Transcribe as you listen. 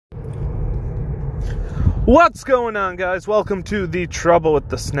What's going on, guys? Welcome to the Trouble with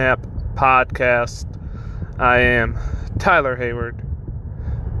the Snap podcast. I am Tyler Hayward.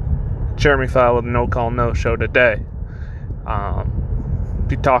 Jeremy Fowle with No Call No Show today.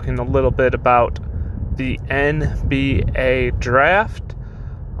 Be talking a little bit about the NBA draft.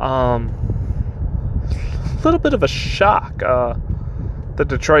 A little bit of a shock. The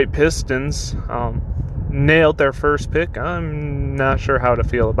Detroit Pistons nailed their first pick. I'm not sure how to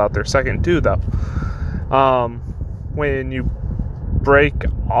feel about their second two, though. When you break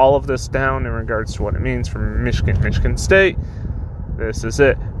all of this down in regards to what it means for Michigan State, this is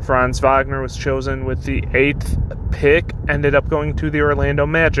it. Franz Wagner was chosen with the 8th pick, ended up going to the Orlando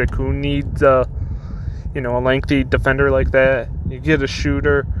Magic, who needs a lengthy defender like that. You get a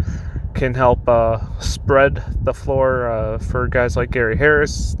shooter, can help spread the floor for guys like Gary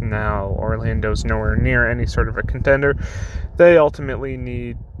Harris. Now Orlando's nowhere near any sort of a contender. They ultimately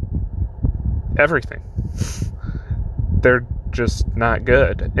need everything. They're just not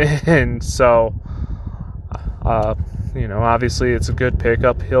good. And so, obviously it's a good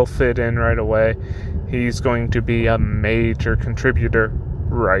pickup. He'll fit in right away. He's going to be a major contributor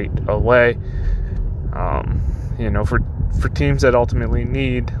right away. For teams that ultimately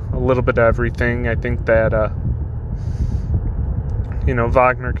need a little bit of everything, I think that,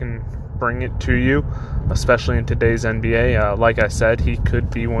 Wagner can bring it to you, especially in today's NBA. Like I said, he could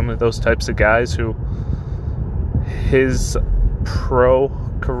be one of those types of guys who his pro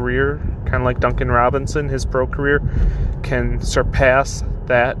career, kind of like Duncan Robinson, his pro career can surpass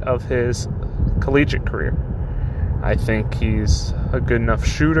that of his collegiate career. I think he's a good enough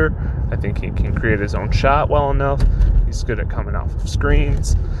shooter. I think he can create his own shot well enough. He's good at coming off of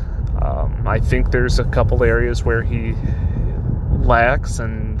screens. I think there's a couple areas where he lacks,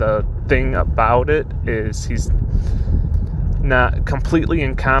 and the thing about it is he's not completely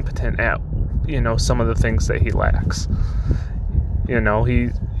incompetent at some of the things that he lacks.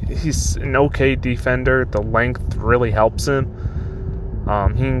 He's an okay defender. The length really helps him.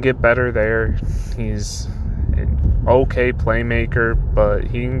 He can get better there. He's an okay playmaker, but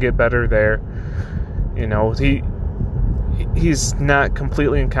he can get better there. He's not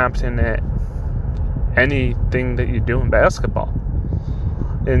completely incompetent at anything that you do in basketball.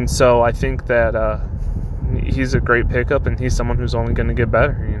 And so I think that he's a great pickup, and he's someone who's only going to get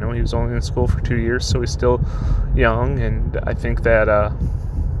better. He was only in school for 2 years, so he's still young, and I think that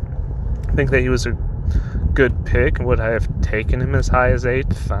he was a good pick. Would I have taken him as high as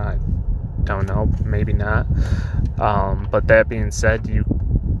 8th? I don't know, maybe not. But that being said,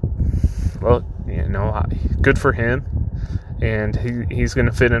 good for him, and he's going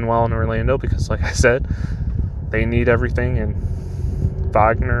to fit in well in Orlando because, like I said, they need everything, and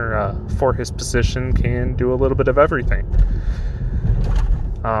Wagner, for his position, can do a little bit of everything.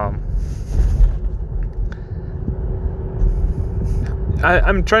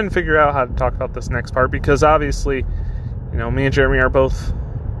 I'm trying to figure out how to talk about this next part because obviously, me and Jeremy are both,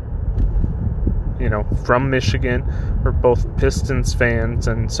 from Michigan. We're both Pistons fans,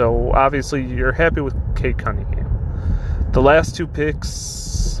 and so obviously you're happy with Cade Cunningham. The last two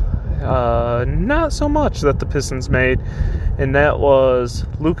picks, not so much that the Pistons made, and that was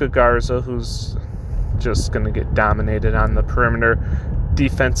Luka Garza, who's just going to get dominated on the perimeter,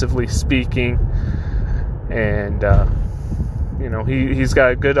 defensively speaking. And, he's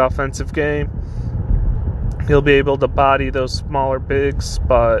got a good offensive game. He'll be able to body those smaller bigs,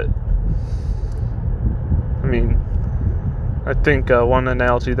 but, I think one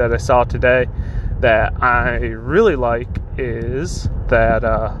analogy that I saw today that I really like is that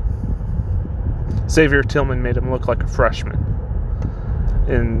Xavier Tillman made him look like a freshman.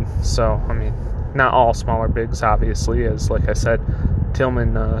 And so, not all smaller bigs, obviously, as like I said,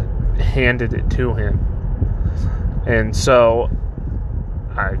 Tillman handed it to him. And so,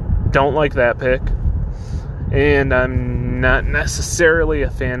 I don't like that pick. And I'm not necessarily a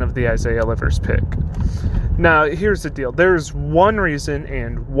fan of the Isaiah Livers pick. Now, here's the deal. There's one reason,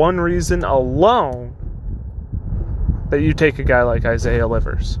 and one reason alone, that you take a guy like Isaiah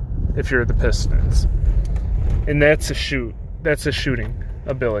Livers if you're the Pistons. And that's a shoot. That's a shooting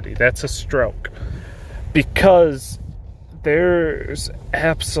ability. That's a stroke. Because there's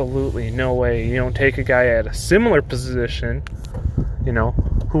absolutely no way you don't take a guy at a similar position,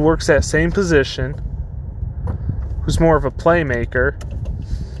 who works that same position, who's more of a playmaker,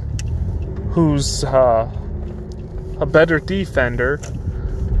 who's a better defender,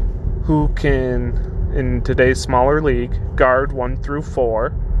 who can, in today's smaller league, guard 1 through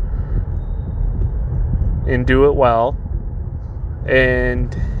 4 and do it well,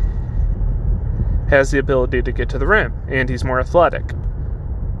 and has the ability to get to the rim, and he's more athletic.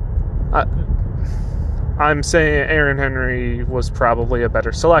 I'm saying Aaron Henry was probably a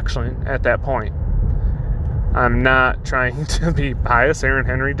better selection at that point. I'm not trying to be biased. Aaron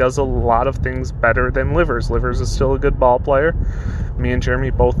Henry does a lot of things better than Livers. Livers is still a good ball player. Me and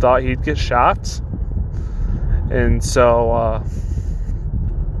Jeremy both thought he'd get shots. And so,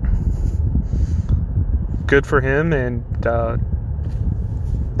 good for him.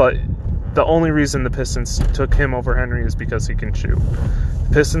 But the only reason the Pistons took him over Henry is because he can shoot. The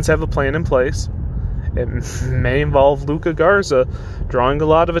Pistons have a plan in place. It may involve Luka Garza drawing a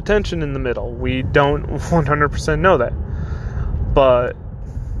lot of attention in the middle. We don't 100% know that. But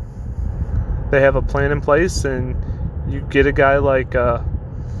they have a plan in place, and you get a guy like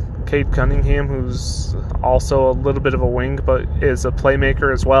Cade Cunningham, who's also a little bit of a wing, but is a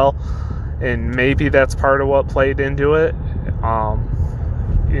playmaker as well. And maybe that's part of what played into it.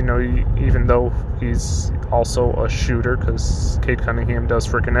 Even though he's also a shooter, because Cade Cunningham does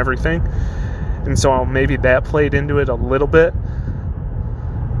freaking everything. And so maybe that played into it a little bit.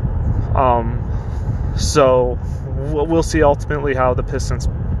 So we'll see ultimately how the Pistons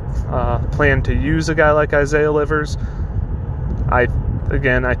plan to use a guy like Isaiah Livers. I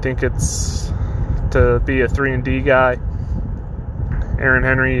think it's to be a 3-and-D guy. Aaron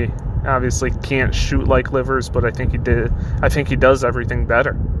Henry obviously can't shoot like Livers, but I think he does everything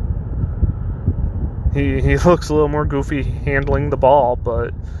better. He looks a little more goofy handling the ball,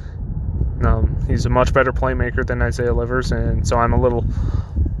 but he's a much better playmaker than Isaiah Livers, and so I'm a little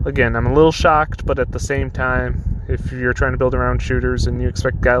shocked, but at the same time, if you're trying to build around shooters and you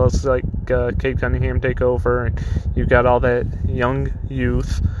expect guys like Cade Cunningham take over, and you've got all that young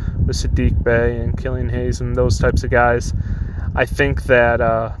youth with Saddiq Bey and Killian Hayes and those types of guys, I think that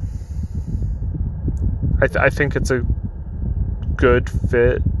I think it's a good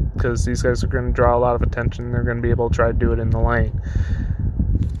fit, because these guys are going to draw a lot of attention. They're going to be able to try to do it in the lane.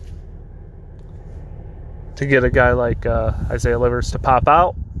 To get a guy like Isaiah Livers to pop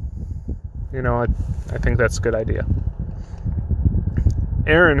out, I think that's a good idea.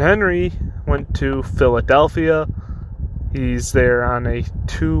 Aaron Henry went to Philadelphia. He's there on a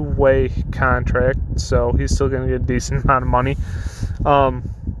 2-way contract, so he's still going to get a decent amount of money.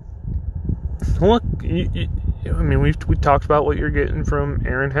 Look, we talked about what you're getting from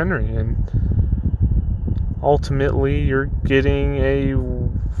Aaron Henry, and ultimately you're getting a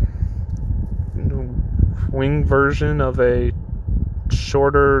wing version of a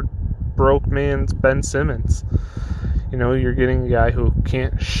shorter, broke man's Ben Simmons. You're getting a guy who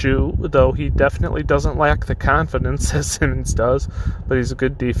can't shoot, though he definitely doesn't lack the confidence as Simmons does, but he's a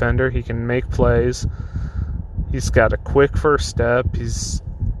good defender. He can make plays. He's got a quick first step. He's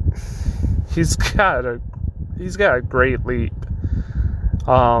got a great leap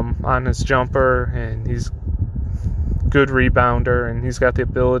on his jumper, and he's a good rebounder, and he's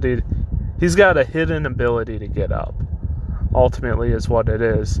got a hidden ability to get up, ultimately, is what it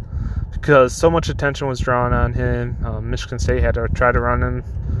is. Because so much attention was drawn on him. Michigan State had to try to run him,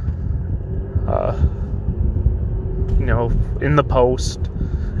 in the post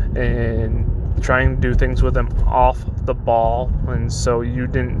and trying to do things with him off the ball. And so you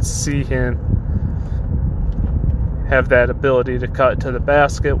didn't see him have that ability to cut to the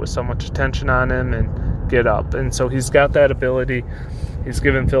basket with so much attention on him and get up. And so he's got that ability. He's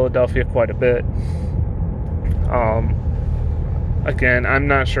given Philadelphia quite a bit. Again, I'm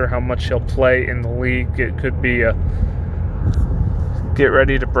not sure how much he'll play in the league. It could be a get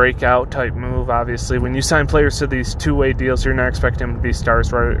ready to break out type move. Obviously, when you sign players to these 2-way deals, you're not expecting them to be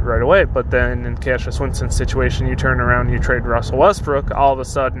stars right away. But then in Cassius Winston's situation, you turn around and you trade Russell Westbrook, all of a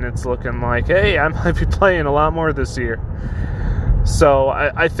sudden it's looking like, hey, I might be playing a lot more this year. So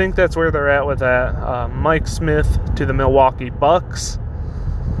I think that's where they're at with that. Mike Smith to the Milwaukee Bucks.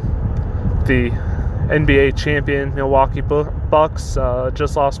 The NBA champion Milwaukee Bucks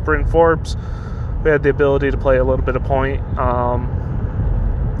just lost Bryn Forbes, who had the ability to play a little bit of point.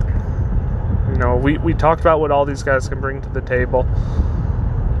 We talked about what all these guys can bring to the table,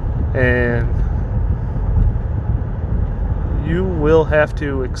 and you will have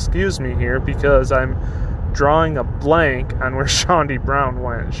to excuse me here because I'm drawing a blank on where Chaundee Brown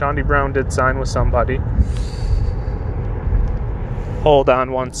went. Chaundee Brown did sign with somebody. Hold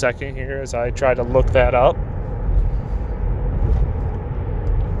on 1 second here as I try to look that up.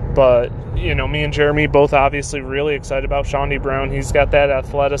 But, me and Jeremy both obviously really excited about Chaundee Brown. He's got that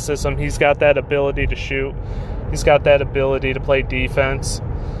athleticism. He's got that ability to shoot. He's got that ability to play defense.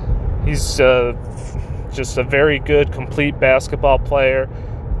 He's just a very good, complete basketball player,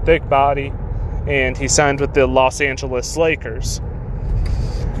 thick body, and he signed with the Los Angeles Lakers.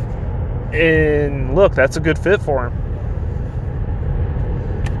 And look, that's a good fit for him.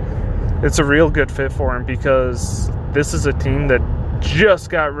 it's a real good fit for him because this is a team that just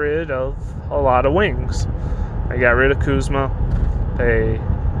got rid of a lot of wings. They got rid of Kuzma. They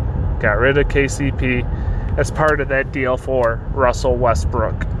got rid of KCP as part of that deal for Russell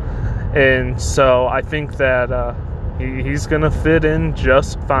Westbrook. And so I think that he's going to fit in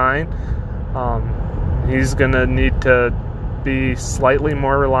just fine. He's going to need to be slightly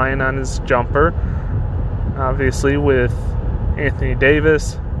more reliant on his jumper. Obviously, with Anthony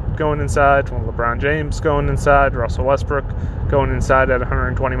Davis going inside, LeBron James going inside, Russell Westbrook going inside at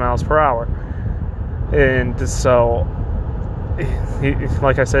 120 miles per hour. And so,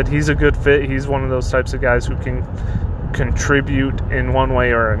 like I said, he's a good fit. He's one of those types of guys who can contribute in one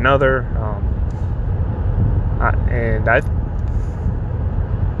way or another.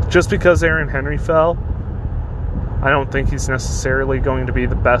 Just because Aaron Henry fell, I don't think he's necessarily going to be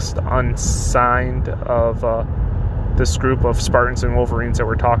the best unsigned of this group of Spartans and Wolverines that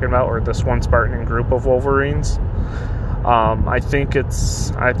we're talking about, or this one Spartan and group of Wolverines. I think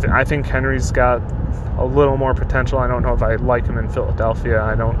Henry's got a little more potential. I don't know if I like him in Philadelphia.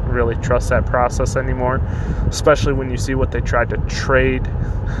 I don't really trust that process anymore, especially when you see what they tried to trade,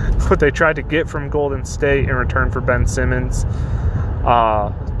 what they tried to get from Golden State in return for Ben Simmons.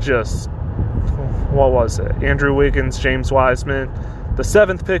 What was it? Andrew Wiggins, James Wiseman, the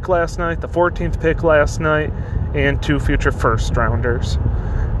 7th pick last night, the 14th pick last night, and 2 future first rounders.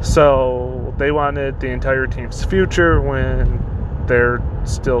 So they wanted the entire team's future when they're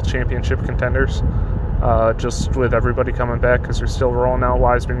still championship contenders. Just with everybody coming back because they're still rolling out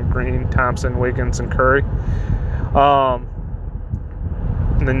Wiseman, Green, Thompson, Wiggins, and Curry. And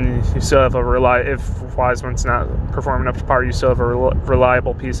then you still have if Wiseman's not performing up to par, you still have a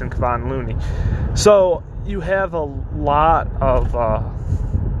reliable piece in Kevon Looney. So you have a lot of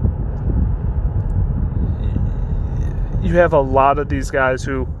these guys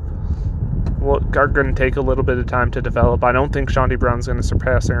who are going to take a little bit of time to develop. I don't think Chaundee Brown's going to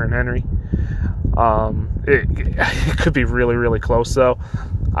surpass Aaron Henry. It could be really, really close, though.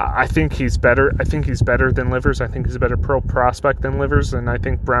 I think he's better. I think he's better than Livers. I think he's a better pro prospect than Livers, and I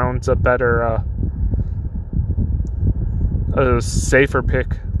think Brown's a better, a safer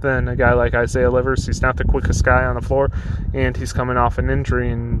pick than a guy like Isaiah Livers. He's not the quickest guy on the floor, and he's coming off an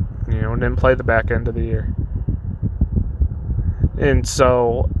injury and didn't play the back end of the year. And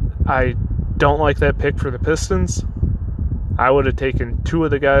so I don't like that pick for the Pistons. I would have taken 2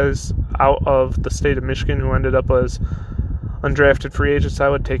 of the guys out of the state of Michigan who ended up as undrafted free agents. I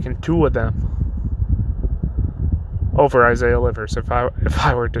would have taken 2 of them over Isaiah Livers if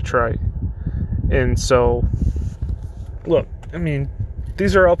I were Detroit. And so, look, I mean,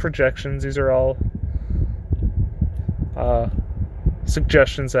 these are all projections. These are all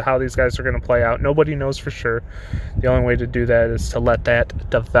suggestions of how these guys are going to play out. Nobody knows for sure. The only way to do that is to let that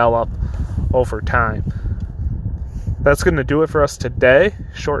develop over time. That's going to do it for us today.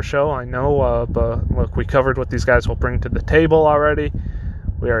 Short show, I know, but look, we covered what these guys will bring to the table already.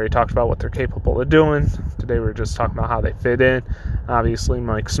 We already talked about what they're capable of doing. Today we were just talking about how they fit in. Obviously,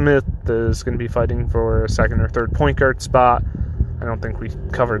 Mike Smith is going to be fighting for a 2nd or 3rd point guard spot. I don't think we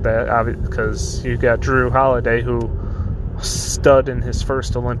covered that because you got Drew Holiday, who stud in his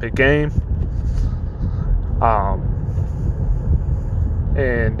first Olympic game.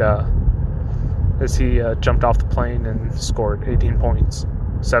 As he jumped off the plane and scored 18 points,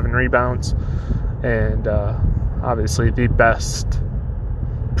 7 rebounds, and obviously the best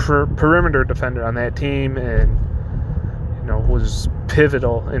perimeter defender on that team, and was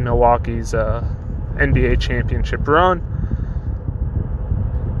pivotal in Milwaukee's NBA championship run.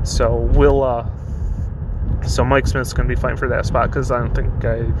 So Mike Smith's going to be fighting for that spot because I don't think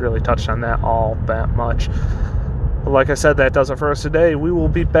I really touched on that all that much. But like I said, that does it for us today. We will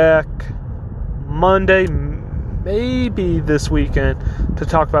be back Monday, maybe this weekend, to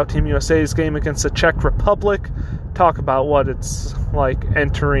talk about Team USA's game against the Czech Republic, talk about what it's like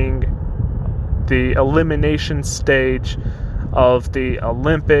entering the elimination stage of the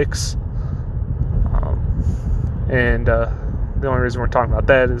Olympics. The only reason we're talking about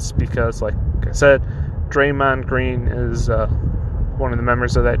that is because, like I said, Draymond Green is one of the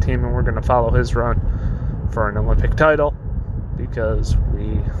members of that team, and we're going to follow his run for an Olympic title because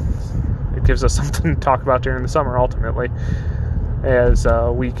it gives us something to talk about during the summer, ultimately, as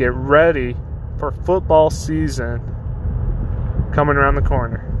we get ready for football season coming around the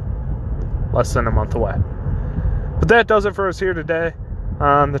corner, less than a month away. But that does it for us here today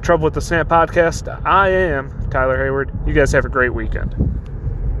on the Trouble with the Snap podcast. I am Tyler Hayward. You guys have a great weekend.